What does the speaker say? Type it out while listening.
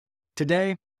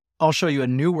Today, I'll show you a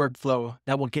new workflow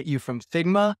that will get you from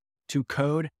Figma to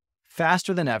code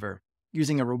faster than ever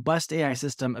using a robust AI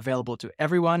system available to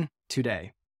everyone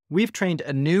today. We've trained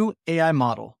a new AI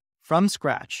model from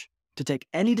scratch to take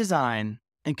any design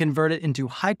and convert it into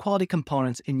high-quality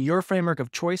components in your framework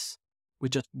of choice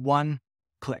with just one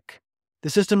click.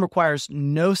 The system requires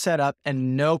no setup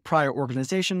and no prior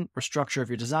organization or structure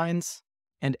of your designs,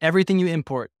 and everything you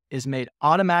import is made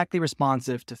automatically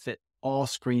responsive to fit all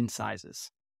screen sizes.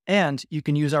 And you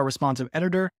can use our responsive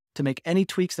editor to make any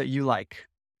tweaks that you like.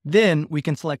 Then we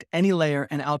can select any layer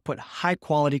and output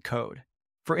high-quality code.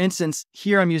 For instance,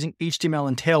 here I'm using HTML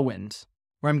and Tailwind,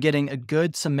 where I'm getting a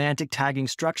good semantic tagging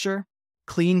structure,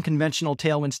 clean conventional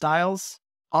Tailwind styles,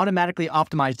 automatically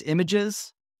optimized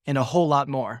images, and a whole lot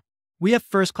more. We have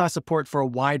first-class support for a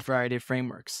wide variety of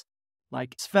frameworks,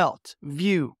 like Svelte,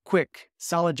 Vue, Quick,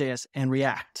 Solid.js, and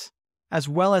React, as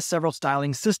well as several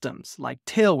styling systems like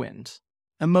Tailwind,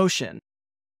 Emotion,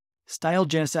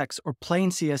 Style.jsx, or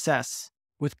plain CSS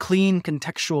with clean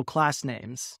contextual class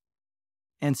names,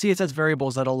 and CSS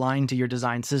variables that align to your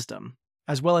design system,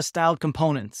 as well as styled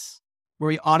components, where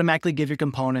we automatically give your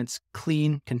components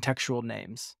clean contextual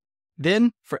names.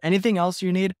 Then, for anything else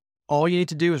you need, all you need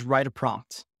to do is write a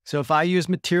prompt. So if I use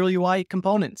Material UI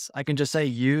components, I can just say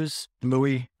use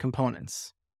MUI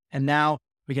components. And now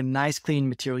we get nice clean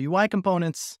Material UI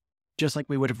components, just like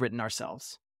we would have written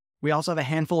ourselves. We also have a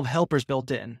handful of helpers built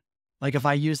in. Like if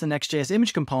I use the Next.js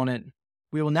image component,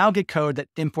 we will now get code that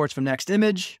imports from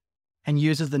NextImage and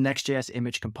uses the Next.js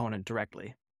image component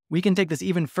directly. We can take this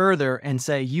even further and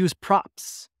say use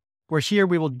props, where here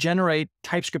we will generate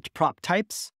TypeScript prop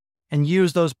types and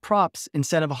use those props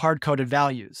instead of hard-coded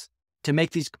values to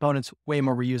make these components way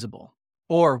more reusable.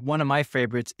 Or one of my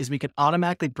favorites is we can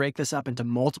automatically break this up into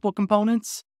multiple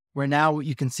components, where now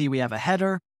you can see we have a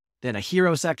header, then a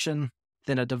hero section,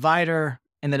 then a divider,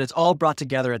 and then it's all brought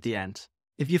together at the end.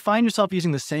 If you find yourself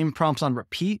using the same prompts on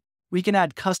repeat, we can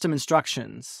add custom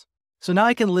instructions. So now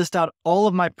I can list out all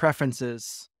of my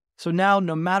preferences. So now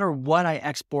no matter what I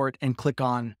export and click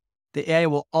on, the AI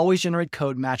will always generate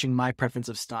code matching my preference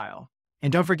of style.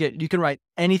 And don't forget, you can write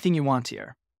anything you want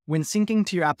here. When syncing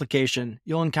to your application,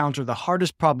 you'll encounter the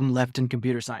hardest problem left in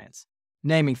computer science,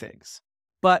 naming things.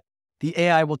 But the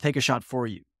AI will take a shot for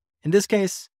you. In this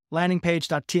case,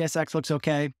 landingpage.tsx looks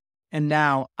okay, and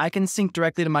now I can sync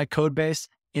directly to my code base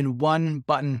in one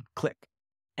button click.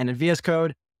 And in VS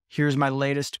Code, here's my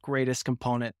latest, greatest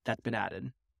component that's been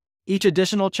added. Each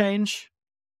additional change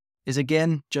is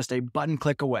again just a button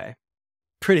click away.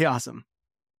 Pretty awesome.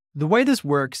 The way this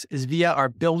works is via our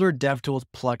Builder DevTools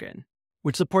plugin,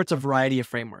 which supports a variety of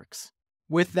frameworks.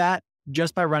 With that,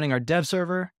 just by running our dev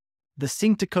server, the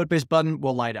sync to codebase button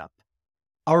will light up.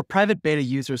 Our private beta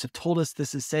users have told us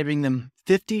this is saving them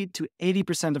 50 to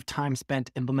 80% of time spent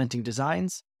implementing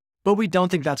designs, but we don't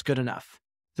think that's good enough.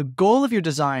 The goal of your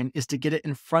design is to get it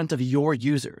in front of your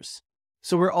users.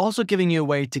 So we're also giving you a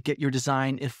way to get your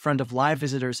design in front of live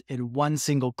visitors in one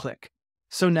single click.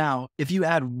 So now, if you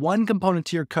add one component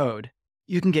to your code,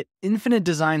 you can get infinite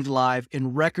designs live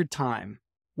in record time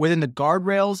within the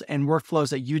guardrails and workflows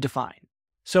that you define.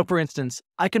 So for instance,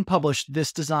 I can publish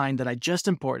this design that I just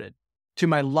imported to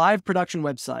my live production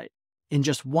website in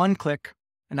just one click,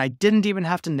 and I didn't even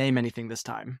have to name anything this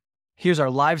time. Here's our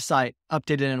live site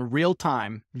updated in real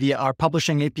time via our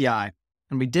publishing API,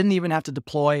 and we didn't even have to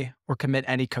deploy or commit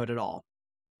any code at all.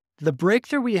 The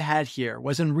breakthrough we had here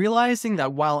was in realizing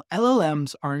that while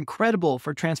LLMs are incredible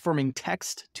for transforming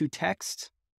text to text,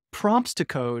 prompts to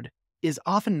code is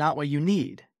often not what you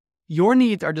need. Your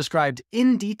needs are described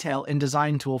in detail in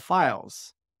design tool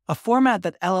files, a format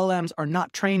that LLMs are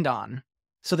not trained on,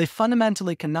 so they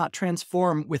fundamentally cannot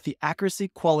transform with the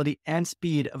accuracy, quality, and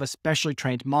speed of a specially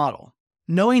trained model.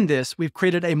 Knowing this, we've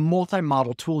created a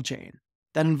multi-model toolchain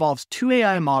that involves 2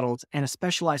 AI models and a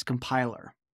specialized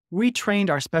compiler. We trained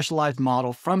our specialized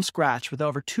model from scratch with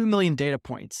over 2 million data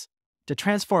points to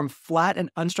transform flat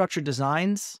and unstructured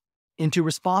designs into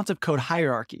responsive code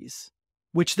hierarchies,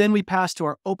 which then we pass to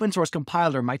our open source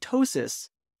compiler, Mitosis,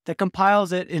 that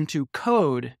compiles it into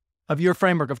code of your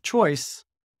framework of choice,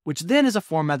 which then is a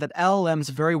format that LLMs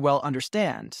very well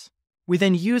understand. We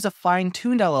then use a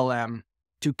fine-tuned LLM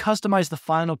to customize the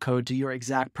final code to your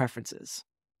exact preferences.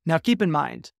 Now keep in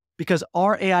mind, because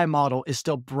our AI model is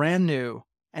still brand new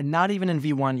and not even in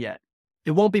V1 yet,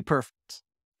 it won't be perfect.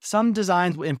 Some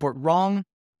designs will import wrong,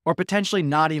 or potentially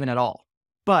not even at all.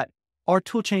 But our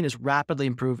toolchain is rapidly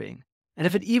improving, and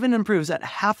if it even improves at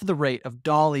half the rate of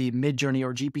DALL-E, Midjourney,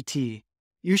 or GPT,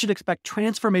 you should expect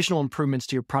transformational improvements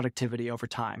to your productivity over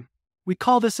time. We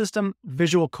call this system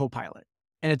Visual Copilot,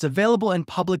 and it's available in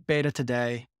public beta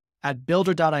today, at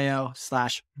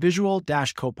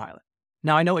builder.io/visual-copilot.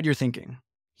 Now I know what you're thinking.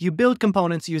 You build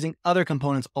components using other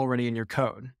components already in your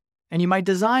code. And you might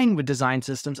design with design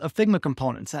systems of Figma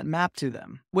components that map to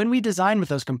them. When we design with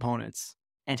those components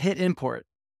and hit import,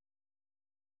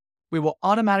 we will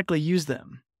automatically use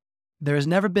them. There has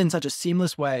never been such a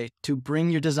seamless way to bring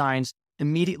your designs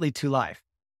immediately to life.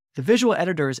 The visual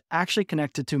editor is actually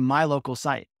connected to my local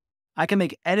site. I can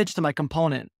make edits to my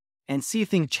component and see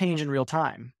things change in real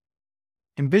time,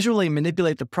 and visually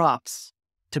manipulate the props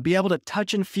to be able to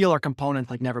touch and feel our component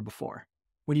like never before.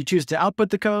 When you choose to output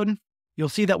the code, you'll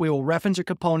see that we will reference your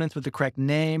components with the correct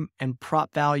name and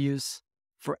prop values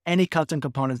for any custom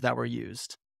components that were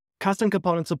used. Custom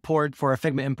component support for our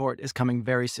Figma import is coming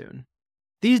very soon.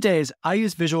 These days, I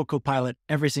use Visual Copilot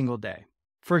every single day.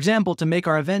 For example, to make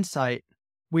our event site,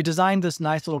 we designed this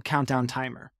nice little countdown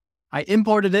timer. I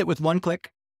imported it with one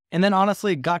click, and then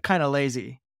honestly got kind of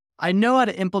lazy. I know how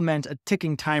to implement a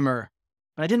ticking timer,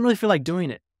 but I didn't really feel like doing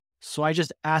it. So I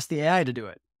just asked the AI to do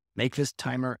it. Make this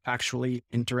timer actually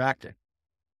interactive.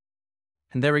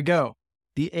 And there we go.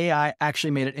 The AI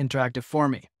actually made it interactive for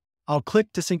me. I'll click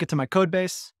to sync it to my code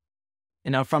base.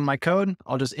 And now from my code,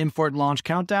 I'll just import launch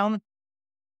countdown.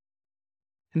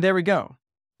 And there we go.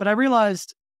 But I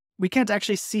realized we can't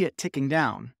actually see it ticking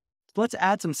down. So let's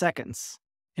add some seconds.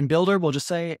 In Builder, we'll just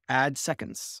say add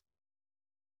seconds.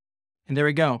 And there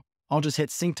we go. I'll just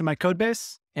hit sync to my code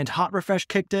base and hot refresh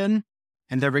kicked in.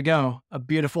 And there we go, a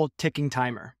beautiful ticking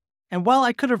timer. And while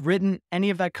I could have written any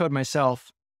of that code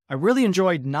myself, I really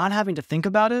enjoyed not having to think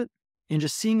about it and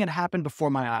just seeing it happen before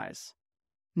my eyes.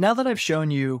 Now that I've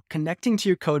shown you connecting to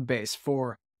your code base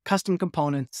for custom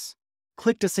components,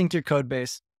 click to sync to your code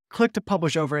base, click to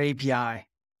publish over API,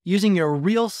 using your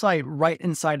real site right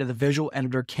inside of the visual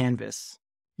editor canvas.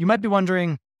 You might be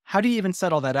wondering, how do you even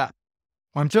set all that up?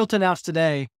 Well, I'm thrilled to announce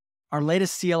today our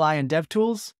latest CLI and dev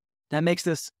tools that makes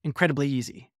this incredibly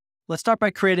easy. Let's start by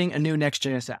creating a new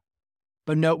Next.js app.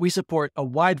 But note, we support a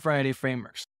wide variety of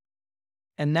frameworks.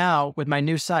 And now, with my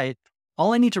new site,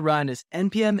 all I need to run is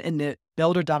npm init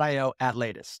builder.io at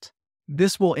latest.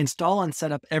 This will install and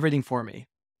set up everything for me.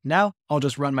 Now, I'll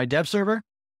just run my dev server.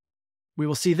 We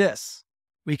will see this.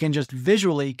 We can just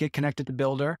visually get connected to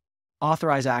Builder,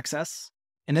 authorize access,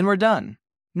 and then we're done.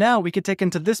 Now we could take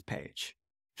into this page.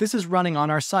 This is running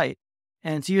on our site,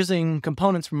 and it's using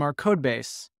components from our code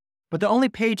base. But the only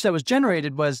page that was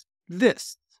generated was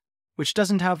this, which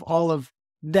doesn't have all of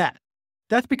that.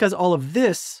 That's because all of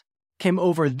this came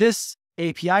over this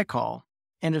API call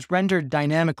and is rendered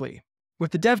dynamically.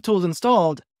 With the dev tools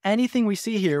installed, anything we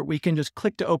see here, we can just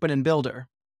click to open in Builder.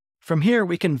 From here,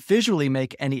 we can visually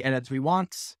make any edits we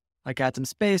want, like add some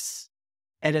space,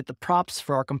 edit the props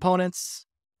for our components,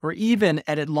 or even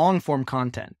edit long-form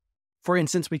content. For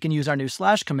instance, we can use our new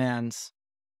 / commands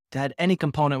to add any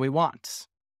component we want.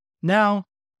 Now,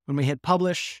 when we hit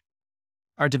publish,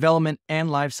 our development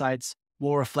and live sites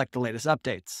will reflect the latest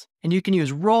updates. And you can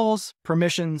use roles,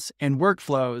 permissions, and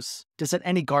workflows to set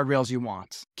any guardrails you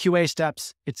want, QA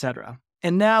steps, etc.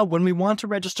 And now, when we want to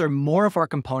register more of our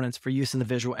components for use in the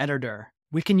visual editor,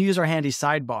 we can use our handy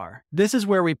sidebar. This is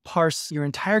where we parse your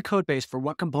entire code base for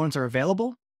what components are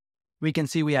available. We can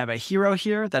see we have a hero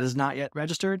here that is not yet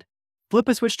registered. Flip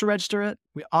a switch to register it.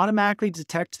 We automatically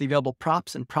detect the available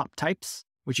props and prop types,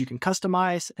 which you can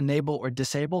customize, enable, or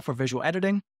disable for visual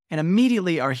editing. And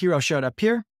immediately our hero showed up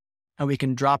here, and we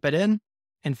can drop it in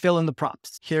and fill in the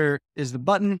props. Here is the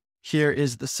button, here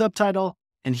is the subtitle,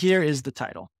 and here is the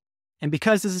title. And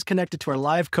because this is connected to our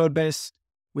live code base,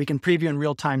 we can preview in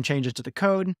real time changes to the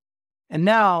code. And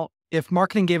now, if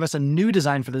marketing gave us a new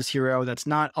design for this hero that's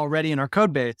not already in our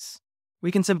code base,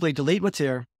 we can simply delete what's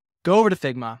here, go over to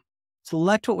Figma,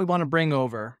 select what we want to bring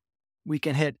over. We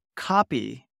can hit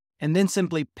copy, and then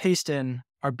simply paste in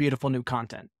our beautiful new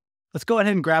content. Let's go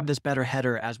ahead and grab this better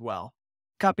header as well.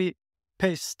 Copy,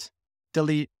 paste,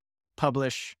 delete,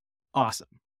 publish.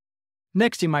 Awesome.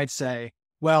 Next, you might say,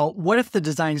 well, what if the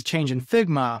designs change in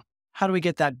Figma? How do we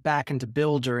get that back into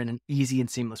Builder in an easy and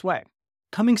seamless way?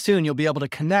 Coming soon, you'll be able to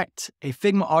connect a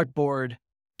Figma artboard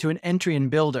to an entry in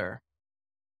Builder.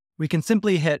 We can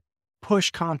simply hit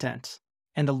push content,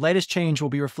 and the latest change will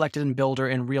be reflected in Builder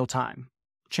in real time.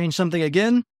 Change something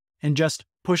again, and just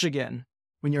push again.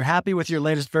 When you're happy with your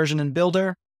latest version in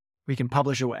Builder, we can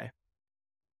publish away.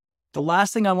 The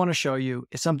last thing I want to show you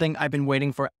is something I've been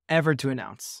waiting forever to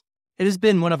announce. It has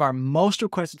been one of our most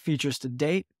requested features to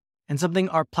date, and something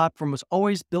our platform was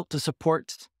always built to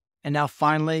support, and now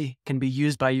finally can be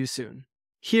used by you soon.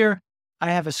 Here,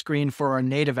 I have a screen for our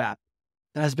native app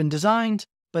that has been designed,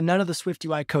 but none of the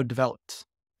SwiftUI code developed.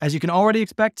 As you can already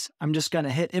expect, I'm just going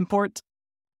to hit import,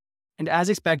 And as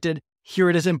expected, here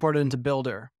it is imported into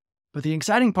Builder. But the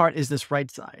exciting part is this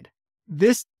right side.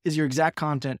 This is your exact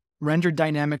content rendered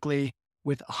dynamically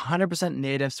with 100%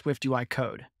 native Swift UI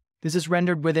code. This is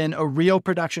rendered within a real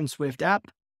production Swift app,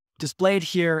 displayed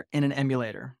here in an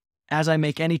emulator. As I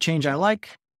make any change I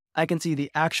like, I can see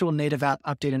the actual native app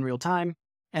update in real time,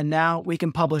 and now we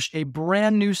can publish a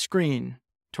brand new screen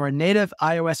to our native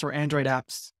iOS or Android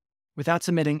apps without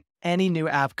submitting any new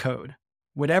app code.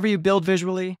 Whatever you build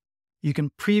visually, you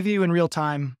can preview in real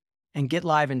time and get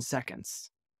live in seconds.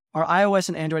 Our iOS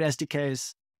and Android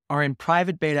SDKs are in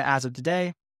private beta as of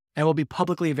today and will be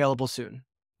publicly available soon.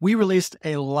 We released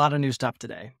a lot of new stuff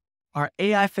today. Our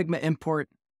AI Figma import,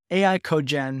 AI code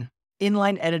gen,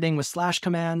 inline editing with slash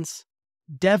commands,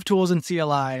 dev tools and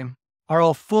CLI are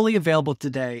all fully available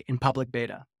today in public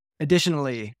beta.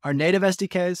 Additionally, our native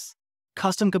SDKs,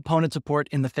 custom component support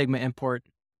in the Figma import,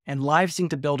 and live sync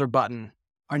to builder button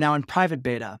are now in private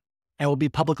beta and will be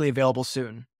publicly available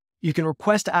soon. You can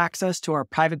request access to our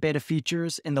private beta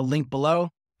features in the link below,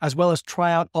 as well as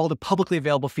try out all the publicly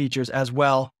available features as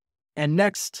well. And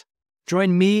next,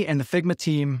 join me and the Figma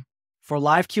team for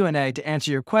live Q&A to answer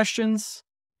your questions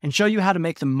and show you how to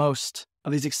make the most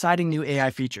of these exciting new AI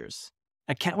features.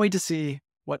 I can't wait to see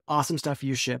what awesome stuff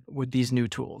you ship with these new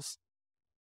tools.